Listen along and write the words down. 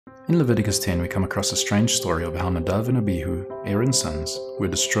In Leviticus 10, we come across a strange story of how Nadav and Abihu, Aaron's sons, were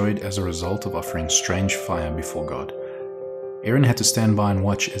destroyed as a result of offering strange fire before God. Aaron had to stand by and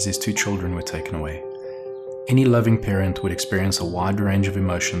watch as his two children were taken away. Any loving parent would experience a wide range of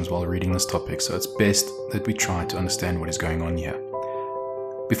emotions while reading this topic, so it's best that we try to understand what is going on here.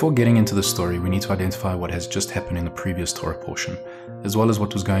 Before getting into the story, we need to identify what has just happened in the previous Torah portion, as well as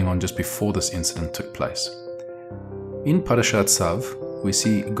what was going on just before this incident took place. In Parashat Tzav, we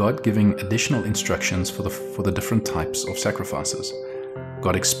see God giving additional instructions for the different types of sacrifices.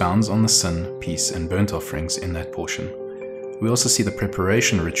 God expounds on the sin, peace, and burnt offerings in that portion. We also see the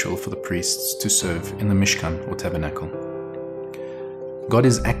preparation ritual for the priests to serve in the Mishkan or tabernacle. God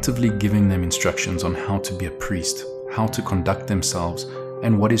is actively giving them instructions on how to be a priest, how to conduct themselves,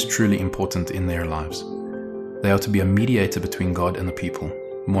 and what is truly important in their lives. They are to be a mediator between God and the people.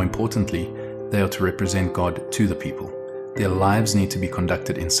 More importantly, they are to represent God to the people. Their lives need to be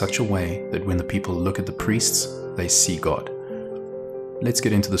conducted in such a way that when the people look at the priests, they see God. Let's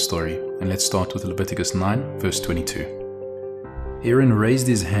get into the story, and let's start with Leviticus 9, verse 22. Aaron raised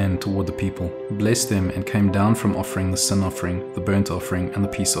his hand toward the people, blessed them, and came down from offering the sin offering, the burnt offering, and the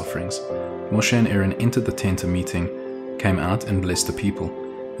peace offerings. Moshe and Aaron entered the tent of meeting, came out and blessed the people.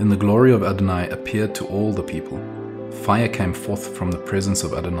 Then the glory of Adonai appeared to all the people. Fire came forth from the presence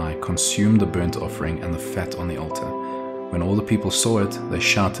of Adonai, consumed the burnt offering and the fat on the altar. When all the people saw it, they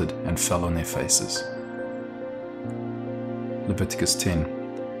shouted and fell on their faces. Leviticus 10.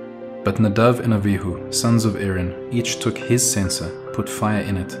 But Nadav and Abihu, sons of Aaron, each took his censer, put fire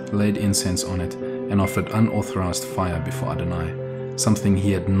in it, laid incense on it, and offered unauthorized fire before Adonai, something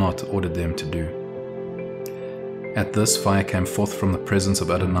he had not ordered them to do. At this, fire came forth from the presence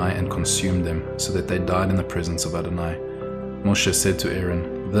of Adonai and consumed them, so that they died in the presence of Adonai. Moshe said to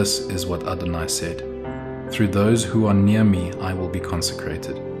Aaron, "This is what Adonai said. Through those who are near me I will be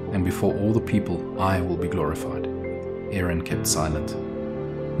consecrated, and before all the people I will be glorified." Aaron kept silent.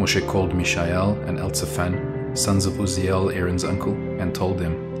 Moshe called Mishael and Elzaphan, sons of Uzziel, Aaron's uncle, and told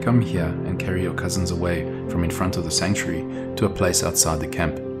them, "Come here and carry your cousins away from in front of the sanctuary to a place outside the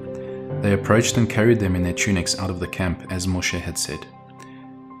camp." They approached and carried them in their tunics out of the camp, as Moshe had said.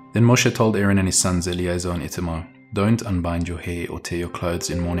 Then Moshe told Aaron and his sons Eleazar and Ithamar, "Don't unbind your hair or tear your clothes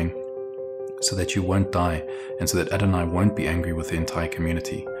in mourning, so that you won't die, and so that Adonai won't be angry with the entire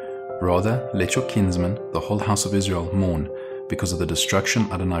community. Rather, let your kinsmen, the whole house of Israel, mourn, because of the destruction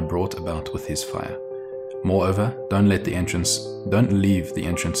Adonai brought about with his fire. Moreover, don't leave the entrance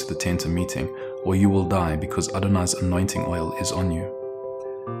to the tent of meeting, or you will die, because Adonai's anointing oil is on you."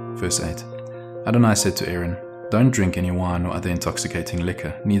 Verse 8. Adonai said to Aaron, "Don't drink any wine or other intoxicating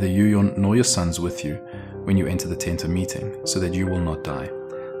liquor, neither you nor your sons with you, when you enter the tent of meeting, so that you will not die.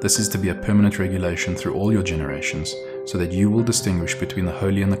 This is to be a permanent regulation through all your generations, so that you will distinguish between the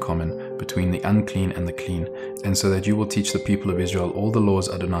holy and the common, between the unclean and the clean, and so that you will teach the people of Israel all the laws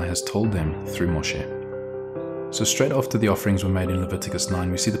Adonai has told them through Moshe." So straight after the offerings were made in Leviticus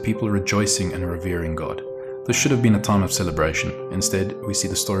 9, we see the people rejoicing and revering God. This should have been a time of celebration. Instead, we see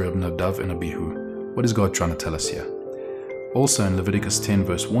the story of Nadav and Abihu. What is God trying to tell us here? Also in Leviticus 10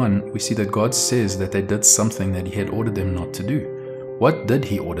 verse 1, we see that God says that they did something that he had ordered them not to do. What did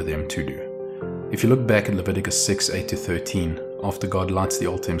he order them to do? If you look back at Leviticus 6, 8-13, after God lights the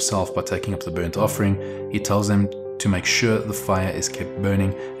altar himself by taking up the burnt offering, he tells them to make sure the fire is kept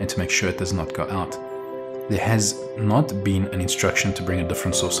burning and to make sure it does not go out. There has not been an instruction to bring a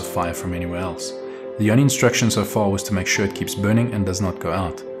different source of fire from anywhere else. The only instruction so far was to make sure it keeps burning and does not go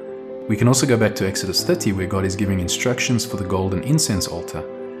out. We can also go back to Exodus 30, where God is giving instructions for the golden incense altar.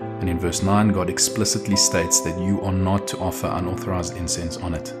 And in verse 9, God explicitly states that you are not to offer unauthorized incense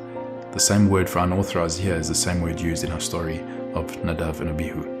on it. The same word for unauthorized here is the same word used in our story of Nadav and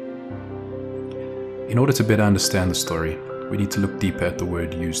Abihu. In order to better understand the story, we need to look deeper at the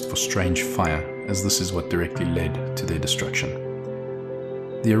word used for strange fire, as this is what directly led to their destruction.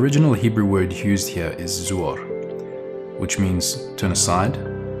 The original Hebrew word used here is zuor, which means turn aside,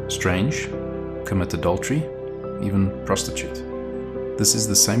 strange, commit adultery, even prostitute. This is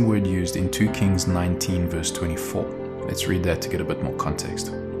the same word used in 2 Kings 19 verse 24. Let's read that to get a bit more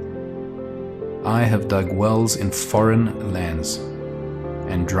context. "I have dug wells in foreign lands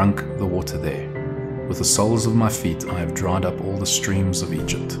and drunk the water there. With the soles of my feet I have dried up all the streams of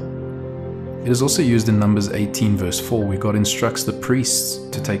Egypt." It is also used in Numbers 18 verse 4, where God instructs the priests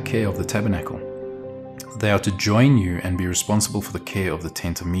to take care of the tabernacle. They are to join you and be responsible for the care of the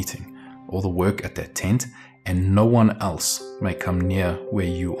tent of meeting, all the work at that tent, and no one else may come near where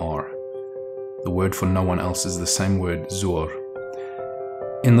you are. The word for no one else is the same word, zuor.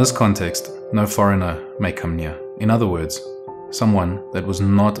 In this context, no foreigner may come near. In other words, someone that was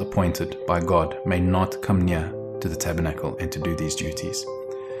not appointed by God may not come near to the tabernacle and to do these duties.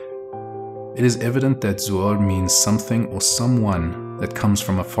 It is evident that Zuar means something or someone that comes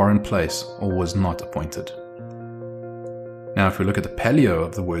from a foreign place or was not appointed. Now, if we look at the paleo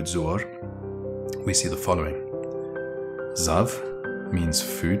of the word Zuar, we see the following. Zav means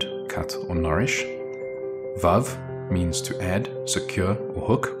food, cut or nourish. Vav means to add, secure or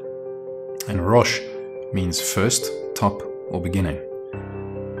hook. And Rosh means first, top or beginning.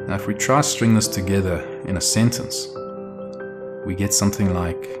 Now, if we try to string this together in a sentence, we get something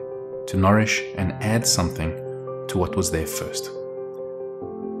like to nourish and add something to what was there first.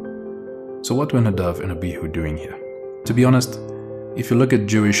 So what were Nadav and Abihu doing here? To be honest, if you look at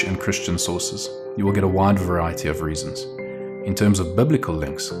Jewish and Christian sources, you will get a wide variety of reasons. In terms of biblical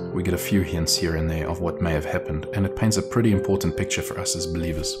links, we get a few hints here and there of what may have happened, and it paints a pretty important picture for us as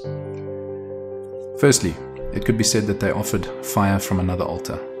believers. Firstly, it could be said that they offered fire from another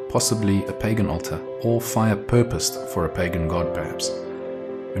altar, possibly a pagan altar, or fire purposed for a pagan god perhaps.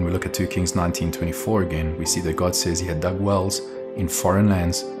 When we look at 2 Kings 19:24 again, we see that God says he had dug wells in foreign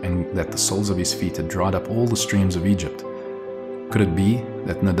lands and that the soles of his feet had dried up all the streams of Egypt. Could it be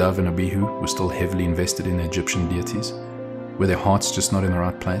that Nadav and Abihu were still heavily invested in the Egyptian deities? Were their hearts just not in the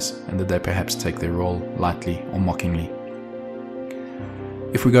right place, and did they perhaps take their role lightly or mockingly?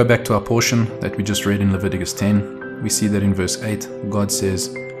 If we go back to our portion that we just read in Leviticus 10, we see that in verse 8, God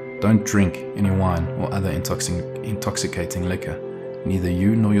says, "Don't drink any wine or other intoxicating liquor, neither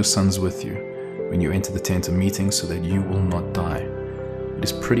you nor your sons with you, when you enter the tent of meeting, so that you will not die." It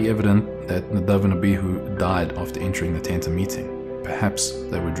is pretty evident that Nadav and Abihu died after entering the tent of meeting. Perhaps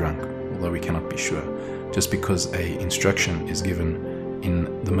they were drunk, although we cannot be sure, just because an instruction is given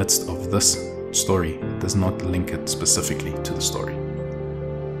in the midst of this story does not link it specifically to the story.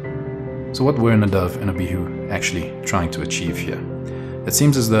 So what were Nadav and Abihu actually trying to achieve here? It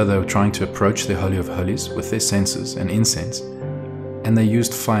seems as though they were trying to approach the Holy of Holies with their censers and incense, and they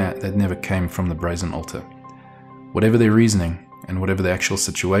used fire that never came from the brazen altar. Whatever their reasoning and whatever the actual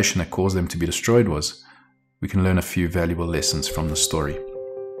situation that caused them to be destroyed was, we can learn a few valuable lessons from the story.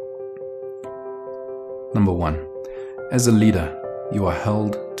 Number 1. As a leader, you are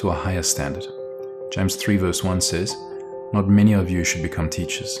held to a higher standard. James 3 verse 1 says, "Not many of you should become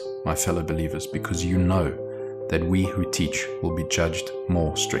teachers, my fellow believers, because you know that we who teach will be judged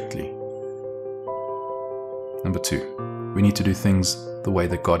more strictly." Number 2. We need to do things the way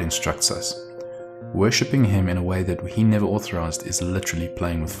that God instructs us. Worshipping Him in a way that He never authorized is literally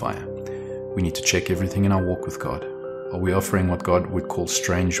playing with fire. We need to check everything in our walk with God. Are we offering what God would call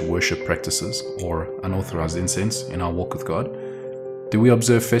strange worship practices or unauthorized incense in our walk with God? Do we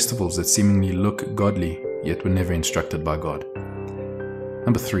observe festivals that seemingly look godly, yet were never instructed by God?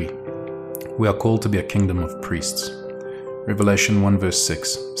 Number 3. We are called to be a kingdom of priests. Revelation 1 verse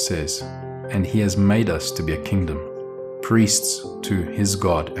 6 says, "And He has made us to be a kingdom, priests to His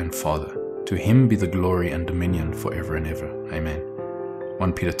God and Father. To Him be the glory and dominion forever and ever. Amen."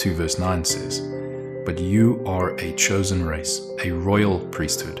 1 Peter 2 verse 9 says, "But you are a chosen race, a royal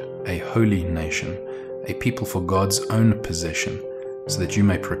priesthood, a holy nation, a people for God's own possession, so that you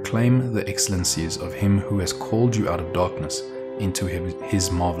may proclaim the excellencies of Him who has called you out of darkness into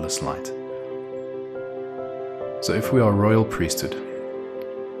His marvelous light." So if we are a royal priesthood,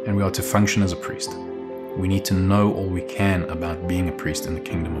 and we are to function as a priest, we need to know all we can about being a priest in the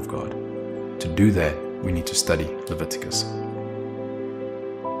kingdom of God. To do that, we need to study Leviticus.